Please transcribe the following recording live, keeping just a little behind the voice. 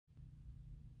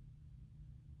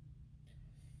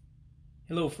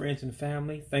Hello friends and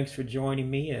family, thanks for joining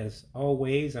me. As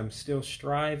always, I'm still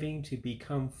striving to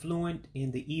become fluent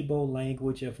in the Igbo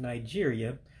language of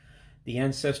Nigeria, the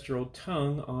ancestral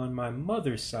tongue on my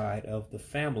mother's side of the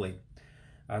family.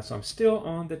 So I'm still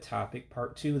on the topic,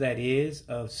 part 2 that is,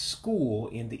 of school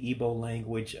in the Igbo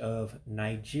language of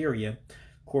Nigeria.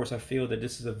 Of course, I feel that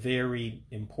this is a very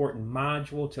important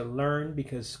module to learn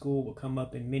because school will come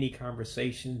up in many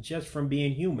conversations just from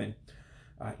being human.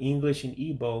 English and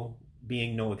Igbo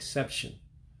being no exception.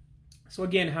 So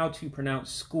again, how to pronounce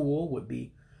school would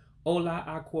be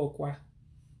Ah-Kwoe-Kwau,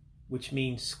 which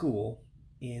means school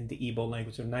in the Igbo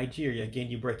language of Nigeria.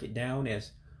 Again, you break it down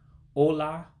as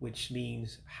Oh-Lau, which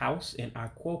means house, and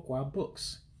Ah-Kwoe-Kwau,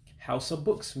 books. House of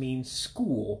books means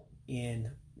school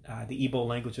in the Igbo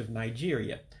language of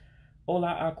Nigeria.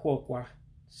 Ah-Kwoe-Kwau,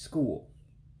 school.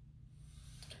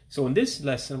 So in this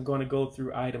lesson, I'm going to go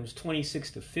through items 26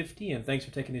 to 50, and thanks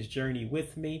for taking this journey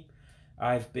with me.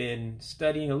 I've been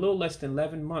studying a little less than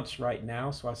 11 months right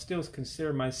now, so I still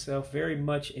consider myself very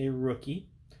much a rookie,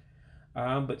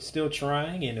 but still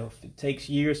trying, and if it takes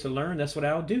years to learn, that's what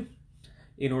I'll do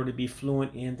in order to be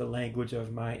fluent in the language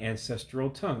of my ancestral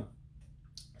tongue.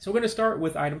 So we're going to start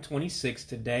with item 26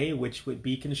 today, which would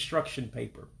be construction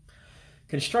paper.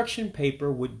 Construction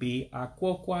paper would be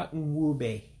Ah-Kwoe-Kwau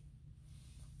Um-Woo-Bay.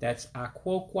 That's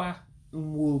Ah-Kwoe-Kwau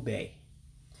Um-Woo-Bay,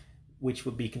 which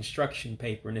would be construction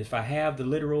paper. And if I have the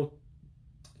literal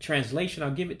translation,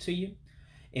 I'll give it to you.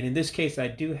 And in this case, I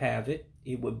do have it.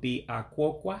 It would be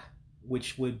Ah-Kwoe-Kwau,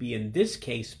 which would be in this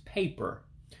case paper,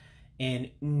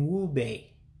 and mwube,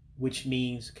 which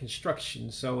means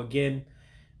construction. So again,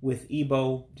 with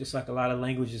Igbo, just like a lot of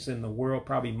languages in the world,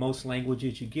 probably most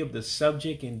languages, you give the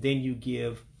subject and then you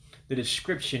give the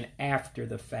description after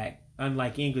the fact.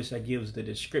 Unlike English, that gives the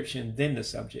description, then the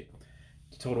subject.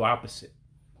 The total opposite.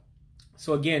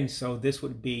 So again, this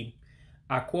would be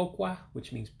Ah-Kwoe-Kwau,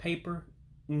 which means paper,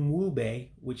 mwube,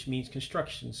 which means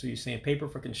construction. So you're saying paper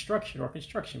for construction or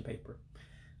construction paper.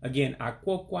 Again,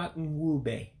 Ah-Kwoe-Kwau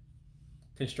Um-Woo-Bay,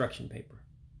 construction paper.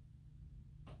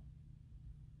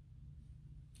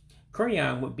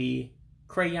 Crayon would be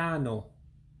Cray-Au-Noe,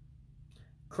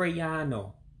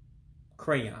 Cray-Au-Noe,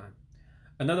 crayon.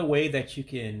 Another way that you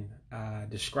can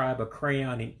describe a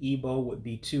crayon in Igbo would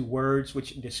be 2 words,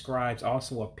 which describes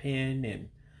also a pen and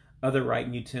other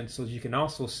writing utensils. You can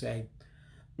also say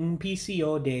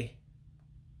Mpisi-Ode.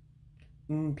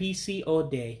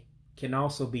 Mpisi-Ode can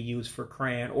also be used for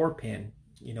crayon or pen.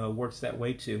 You know, it works that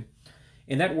way too.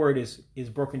 And that word is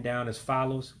broken down as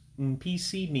follows.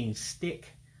 Mpisi means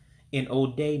stick, and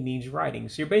Ode means writing.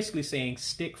 So you're basically saying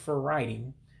stick for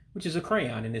writing, which is a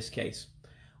crayon in this case.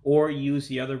 Or use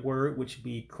the other word, which would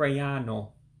be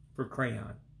Crayon-O for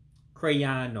crayon.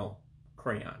 Crayon-O,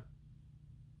 crayon.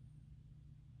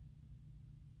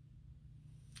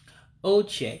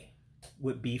 Oche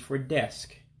would be for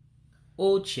desk.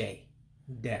 Oche,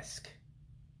 desk.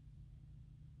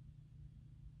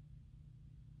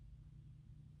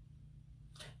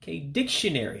 Okay,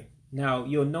 dictionary. Now,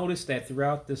 you'll notice that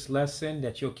throughout this lesson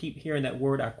that you'll keep hearing that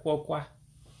word Ah-Kwoe-Kwau,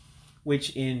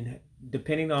 which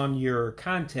depending on your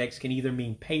context can either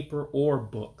mean paper or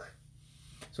book.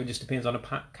 So it just depends on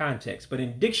the context. But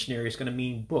in dictionary, it's going to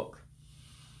mean book.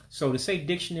 So to say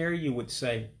dictionary, you would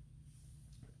say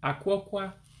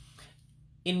Ah-Kwoe-Kwau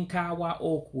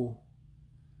En-Kah-Wah-Oh-Kwuh.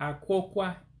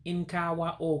 Ah-Kwoe-Kwau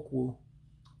En-Kah-Wah-Oh-Kwuh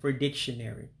for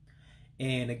dictionary.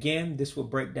 And again, this will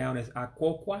break down as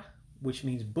Ah-Kwoe-Kwau, which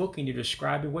means book, and you're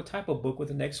describing what type of book with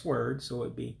the next word. So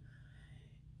it'd be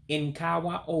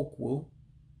Nkọwaokwu.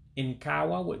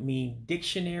 Nkawa would mean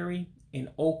dictionary, and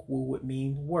okwu would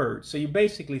mean words. So you're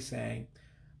basically saying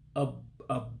a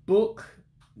book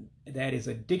that is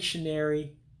a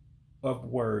dictionary of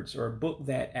words, or a book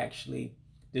that actually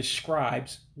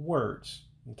describes words,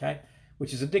 okay,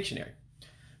 which is a dictionary.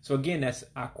 So again, that's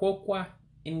Ah-Kwoe-Kwau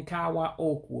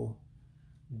En-Kah-Wah-Oh-Kwuh,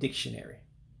 dictionary.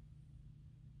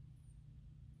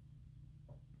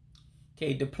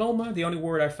 Okay, diploma, the only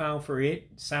word I found for it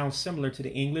sounds similar to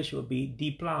the English. It would be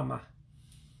Diploma.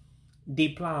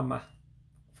 Diploma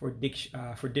for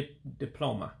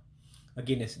diploma.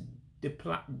 Again, it's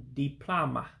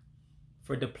Diploma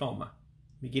for diploma.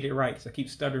 Let me get it right because I keep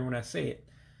stuttering when I say it.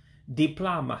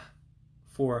 Diploma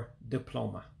for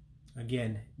diploma.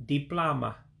 Again,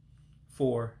 Diploma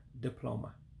for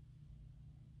diploma.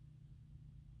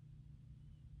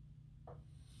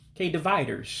 Okay,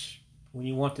 dividers. When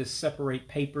you want to separate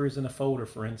papers in a folder,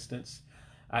 for instance,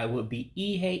 it would be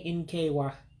Ea-Zoe-Loe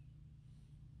Nkwa.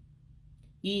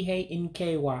 Ea-Zoe-Loe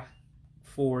Nkwa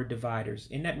for dividers.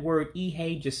 And that word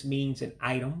Ea just means an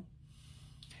item.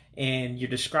 And you're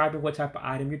describing what type of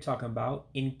item you're talking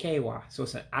about. Nkewa. So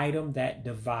it's an item that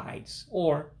divides.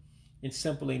 Or, in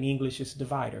simple in English, it's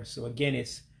divider. So again,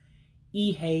 it's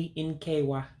Ee-Hay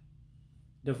En-Kah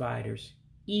dividers.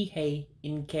 Ee-Hay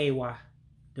En-Kah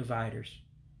dividers.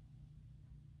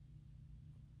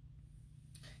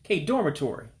 Okay,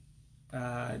 dormitory.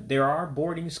 There are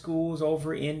boarding schools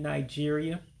over in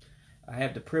Nigeria. I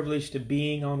have the privilege of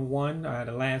being on one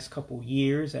the last couple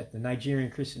years at the Nigerian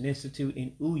Christian Institute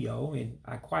in Uyo in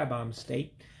Akwa Ibom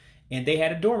State. And they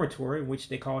had a dormitory, which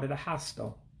they called it a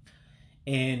hostel.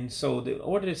 And so in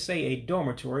order to say a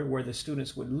dormitory where the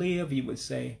students would live, you would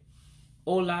say,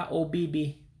 Ola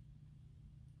Obibi,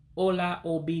 Ola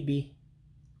Obibi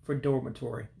for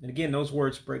dormitory. And again, those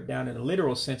words break down in a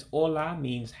literal sense. Ola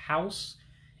means house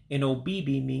and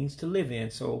Obibi means to live in.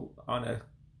 So on a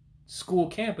school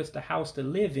campus, the house to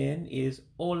live in is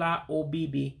Ola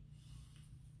Obibi,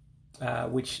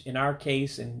 which in our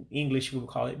case, in English, we would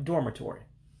call it dormitory.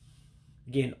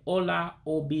 Again, Ola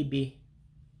Obibi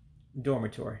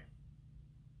dormitory.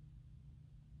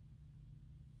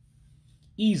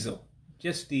 Easel,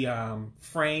 just the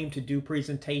frame to do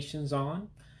presentations on,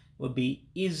 would be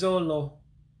Easel-Loe.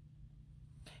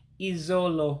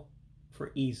 Easel-Loe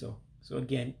for easel. So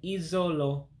again,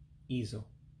 Easel-Loe, easel.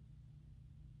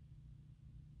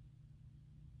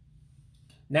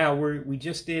 Now we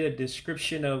just did a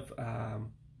description of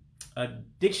a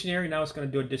dictionary. Now it's going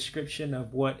to do a description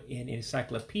of what an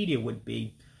encyclopedia would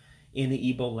be in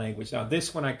the Igbo language. Now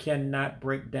this one I cannot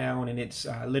break down in its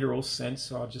literal sense,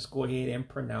 so I'll just go ahead and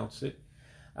pronounce it.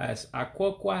 It's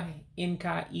Ah-Kwoe-Kwau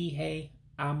En-Kah Ee-Hay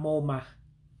Au-Moe-Mah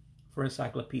for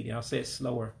encyclopedia. I'll say it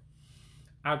slower.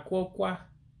 Ah-Kwoe-Kwau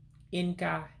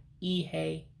En-Kah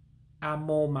Ee-Hay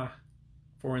Au-Moe-Mah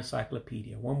for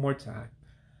encyclopedia. One more time.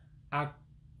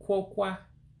 Ah-Kwoe-Kwau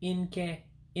En-Kah.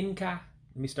 Let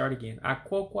me start again.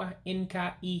 Ah-Kwoe-Kwau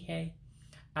En-Kah Ee-Hay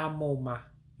Au-Moe-Mah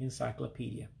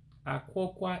encyclopedia.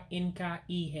 Ah-Kwoe-Kwau En-Kah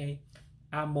Ee-Hay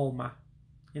Au-Moe-Mah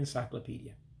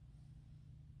encyclopedia.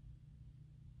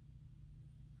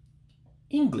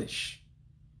 English.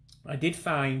 I did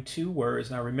find two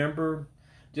words. Now remember,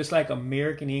 just like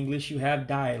American English, you have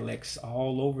dialects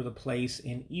all over the place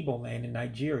in Igbo land in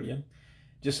Nigeria.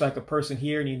 Just like a person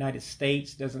here in the United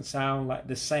States doesn't sound like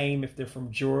the same if they're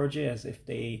from Georgia as if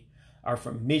they are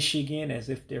from Michigan, as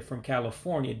if they're from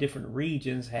California. Different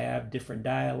regions have different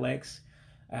dialects.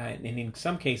 And in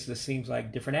some cases, it seems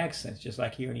like different accents, just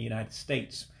like here in the United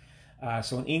States.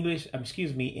 So in English,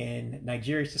 in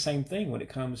Nigeria, it's the same thing when it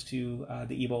comes to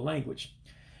the Igbo language.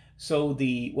 So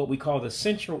what we call the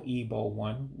central Igbo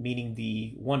one, meaning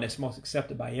the one that's most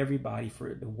accepted by everybody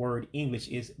for the word English,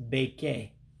 is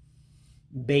Bekee.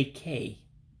 Bekee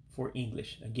for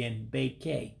English. Again,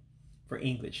 Bekee for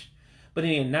English. But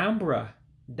in the Anambra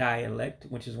dialect,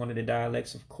 which is one of the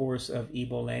dialects, of course, of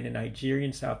Igbo land in Nigeria,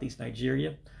 in Southeast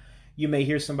Nigeria, you may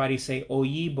hear somebody say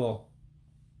Oyibo.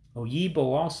 Oyibo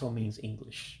also means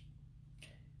English.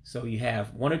 So you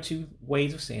have one or two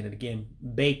ways of saying it. Again,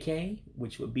 Bekee,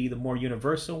 which would be the more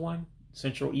universal one,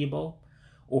 Central Igbo,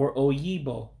 or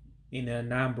Oyibo in the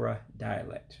Anambra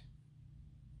dialect.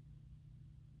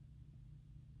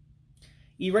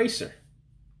 Eraser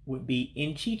would be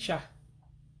En-Chee-Chah.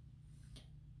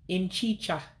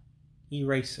 En-Chee-Chah,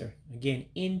 eraser. Again,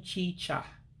 En-Chee-Chah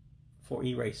for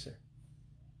eraser.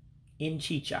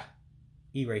 En-Chee-Chah,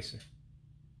 eraser.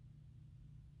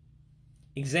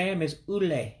 Exam is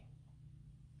Ule.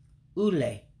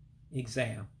 Ule,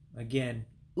 exam. Again,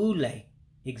 Ule,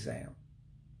 exam.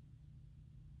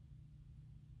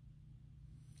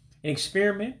 An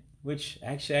experiment, which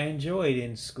actually I enjoyed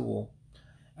in school,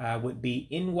 would be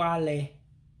Nwale,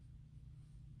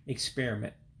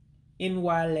 experiment.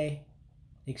 Nwale,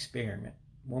 experiment.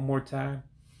 One more time.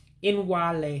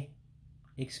 Nwale,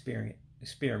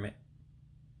 experiment.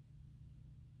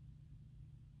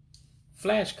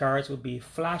 Flashcards would be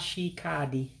Flahs-Sea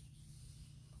Kah-Dea.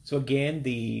 So again,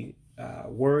 the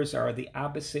words are the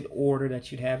opposite order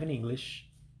that you'd have in English.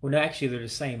 Well, no, actually, they're the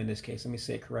same in this case. Let me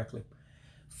say it correctly.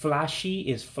 Flahs-Sea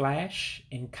is flash,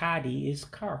 and Kah-Dea is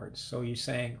cards. So you're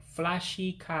saying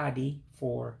Flahs-Sea Kah-Dea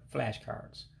for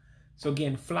flashcards. So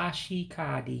again, Flahs-Sea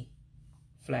Kah-Dea,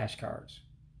 flashcards.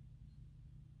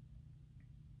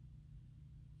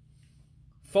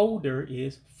 Folder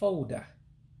is Foel-Dah.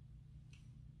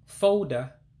 Foel-Dah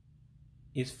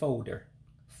is folder.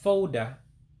 Foel-Dah,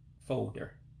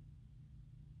 folder.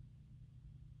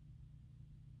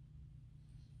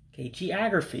 Okay,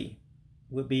 geography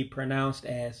would be pronounced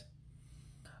as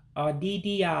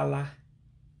Au-Dea-Dea Ah-Lah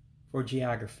for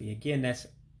geography. Again, that's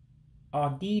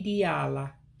Au-Dea-Dea Ah-Lah,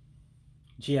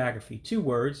 geography. Two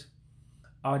words,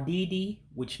 Au-Dea-Dea,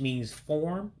 which means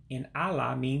form, and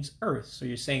Ah-Lah means earth. So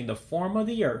you're saying the form of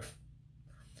the earth,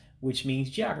 which means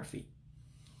geography.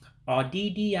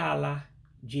 Au-Dea-Dea Ah-Lah,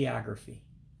 geography.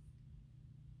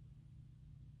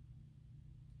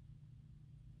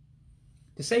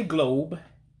 To say globe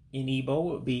in Igbo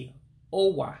would be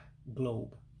Owa,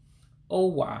 globe.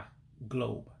 Owa,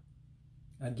 globe.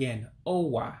 Again,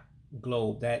 Owa,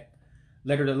 globe. That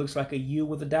letter that looks like a U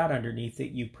with a dot underneath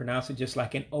it, you pronounce it just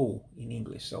like an O in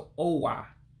English. So Owa,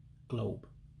 globe.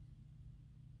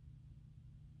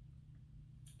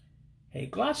 A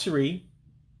glossary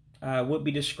would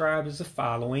be described as the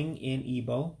following in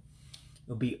Igbo. It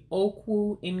will be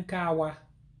Ah-Kwoe En-kau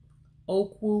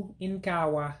Ah-Kwoe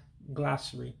En-kau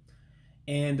glossary.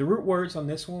 And the root words on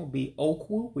this one will be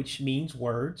Ah-Kwoe, which means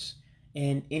words,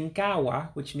 and En-kau,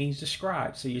 which means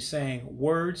described. So you're saying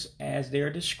words as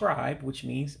they're described, which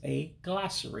means a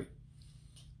glossary,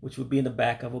 which would be in the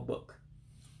back of a book.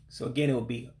 So again, it will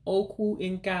be Ah-Kwoe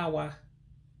En-kau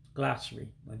glossary.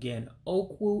 Again,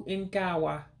 Ah-Kwoe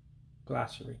En-kau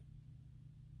glossary.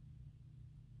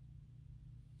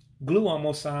 Glue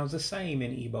almost sounds the same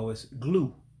in Igbo. It's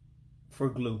glue for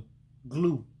glue.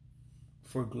 Glue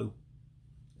for glue.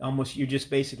 Almost, you're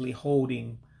just basically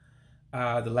holding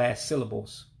the last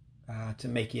syllables to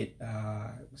make it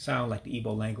sound like the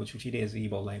Igbo language, which it is the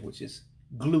Igbo language. It's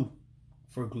glue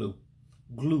for glue.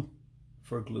 Glue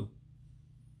for glue.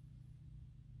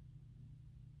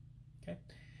 Okay.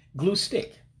 Glue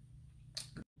stick.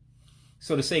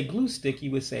 So to say glue stick, you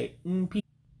would say NP.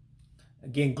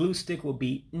 Again, glue stick will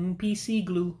be NPC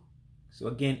glue. So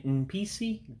again,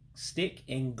 NPC, stick,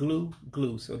 and glue,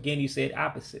 glue. So again, you said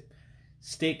opposite.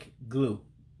 Stick, glue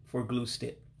for glue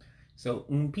stick. So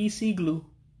NPC glue,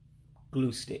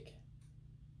 glue stick.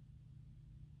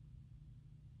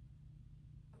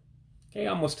 Okay,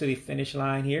 almost to the finish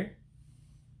line here.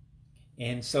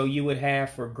 And so you would have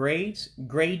for grades,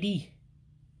 grade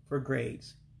for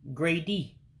grades.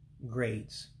 Grade,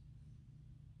 grades.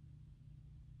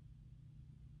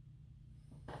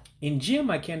 In gym,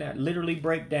 I cannot literally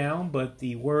break down, but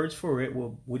the words for it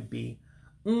would be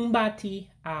Mbati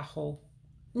Aho.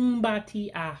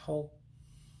 Mbati Aho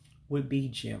would be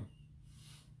gym.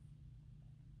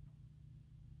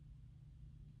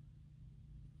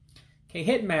 Okay,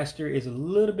 headmaster is a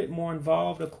little bit more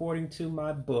involved according to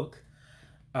my book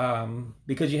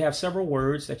because you have several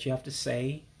words that you have to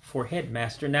say for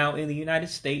headmaster. Now, in the United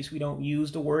States, we don't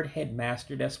use the word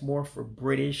headmaster. That's more for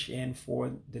British and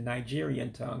for the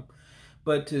Nigerian tongue.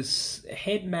 But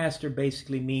headmaster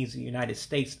basically means in the United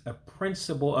States a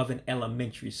principal of an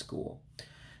elementary school.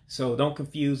 So don't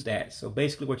confuse that. So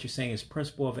basically what you're saying is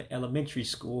principal of an elementary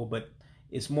school, but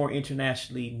it's more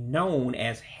internationally known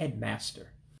as headmaster.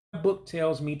 My book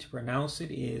tells me to pronounce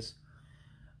it is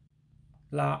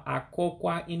La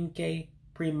Ah-Kwoe-Kwau En-kah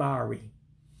Primary.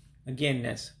 Again,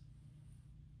 that's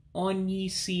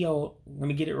On-Yi-So, let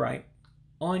me get it right.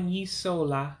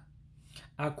 On-Yi-So-La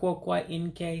Ah-Kwoe-Kwau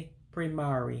En-kah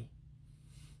Primary.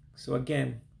 So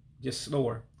again, just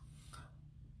slower.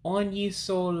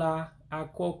 On-Yi-So-La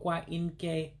Ah-Kwoe-Kwau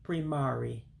En-kah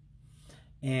Primary.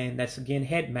 And that's again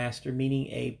headmaster, meaning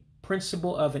a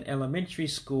principal of an elementary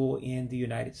school in the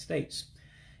United States.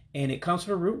 And it comes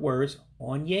from the root words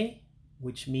onye,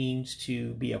 which means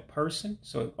to be a person.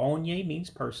 So onye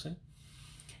means person.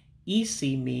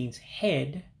 Isi means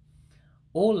head.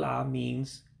 Ola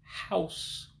means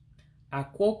house.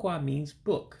 Ah-Kwoe-Kwau means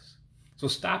books. So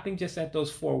stopping just at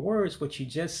those four words, what you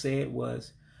just said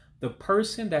was the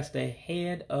person that's the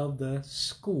head of the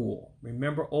school.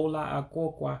 Remember, Ola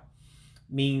Ah-Kwoe-Kwau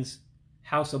means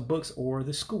house of books or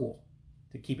the school,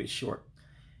 to keep it short.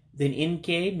 Then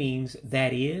En-kah means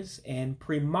that is, and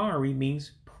primary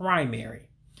means primary.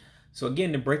 So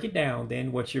again, to break it down,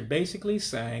 then what you're basically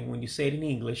saying when you say it in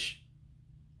English,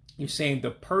 you're saying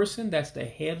the person that's the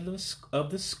head of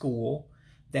the school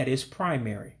that is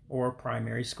primary or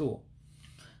primary school.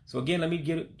 So again, let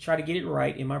me try to get it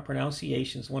right in my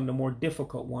pronunciation. It's one of the more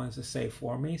difficult ones to say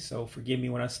for me, so forgive me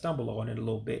when I stumble on it a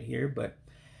little bit here, but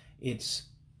it's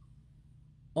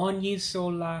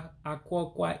On-Yi-So-La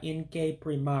Ah-Kwoe-Kwau En-kah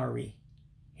Primary,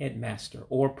 headmaster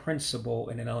or principal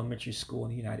in an elementary school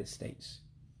in the United States.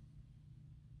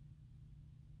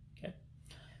 Okay.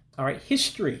 All right,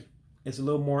 history is a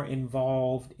little more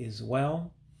involved as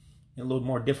well, and a little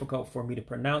more difficult for me to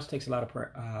pronounce. Takes a lot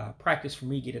of practice for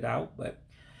me to get it out, but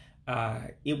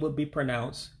it would be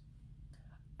pronounced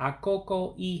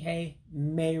Ah-Kwoe-Kwau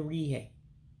En-Kah.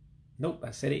 Nope,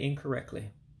 I said it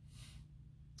incorrectly.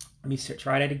 Let me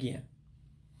try that again.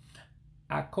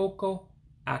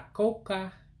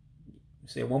 Ah-Kwoe-Kwau,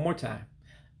 say it one more time.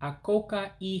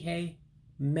 Ah-Kwoe-Kwau En-Kah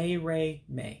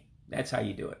Me. That's how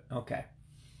you do it. Okay.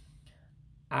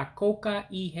 Ah-Kwoe-Kwau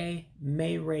En-Kah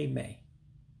Me.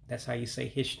 That's how you say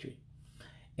history.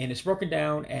 And it's broken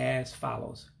down as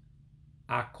follows.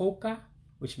 Ah-Kwoe-Kwau,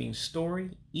 which means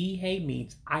story. E-Hay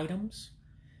means items.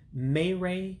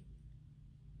 Me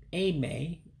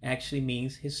actually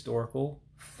means historical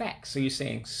facts. So you're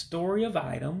saying story of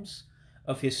items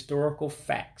of historical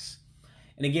facts.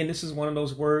 And again, this is one of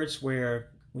those words where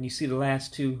when you see the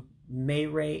last two, me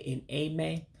and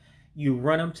ame, you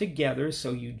run them together.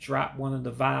 So you drop one of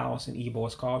the vowels in Igbo.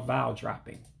 It's called vowel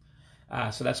dropping.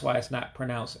 So that's why it's not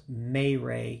pronounced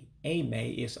ame.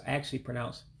 It's actually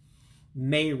pronounced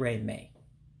me,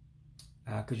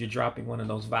 because you're dropping one of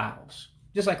those vowels.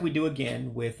 Just like we do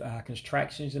again with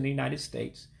contractions in the United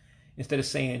States. Instead of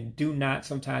saying do not,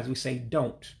 sometimes we say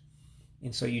don't.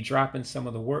 And so you drop in some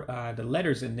of the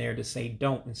letters in there to say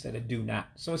don't instead of do not.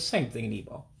 So it's the same thing in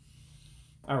Igbo.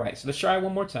 All right, so let's try it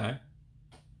one more time.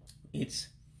 It's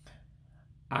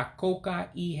Ah-Kwoe-Kwau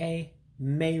En-Kah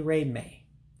Me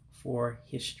for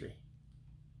history.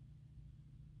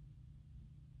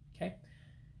 Okay.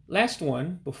 Last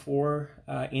one before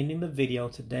ending the video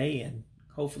today, and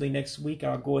hopefully next week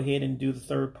I'll go ahead and do the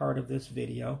third part of this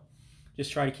video.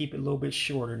 Just try to keep it a little bit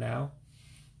shorter now.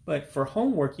 But for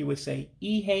homework, you would say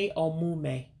Ea-Zoe-Loe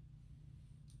Au-Moe-Mah.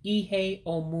 Ea-Zoe-Loe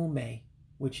Au-Moe-Mah,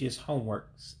 which is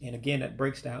homework. And again, that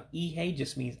breaks down. Ea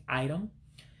just means item,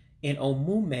 and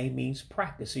Au-Moe-Mah means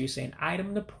practice. So you're saying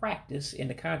item to practice in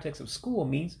the context of school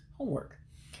means homework.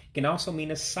 It can also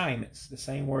mean assignments. The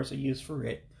same words are used for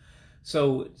it.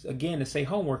 So again, to say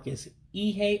homework is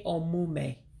Ea-Zoe-Loe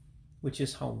Au-Moe-Mah, which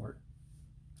is homework.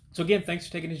 So again, thanks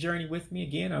for taking this journey with me.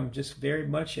 Again, I'm just very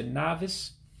much a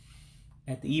novice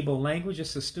at the Igbo language,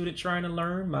 just a student trying to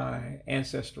learn my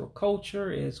ancestral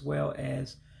culture as well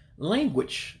as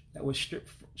language that was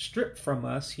stripped from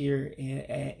us here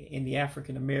in the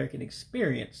African American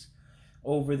experience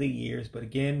over the years. But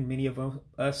again, many of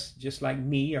us, just like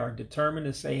me, are determined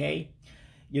to say, hey,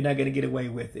 you're not going to get away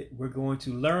with it. We're going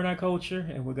to learn our culture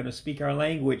and we're going to speak our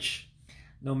language,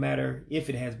 no matter if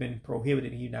it has been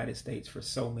prohibited in the United States for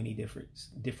so many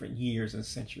different years and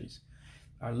centuries.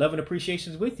 Our love and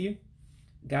appreciation is with you.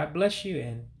 God bless you,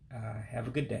 and have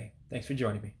a good day. Thanks for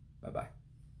joining me. Bye-bye.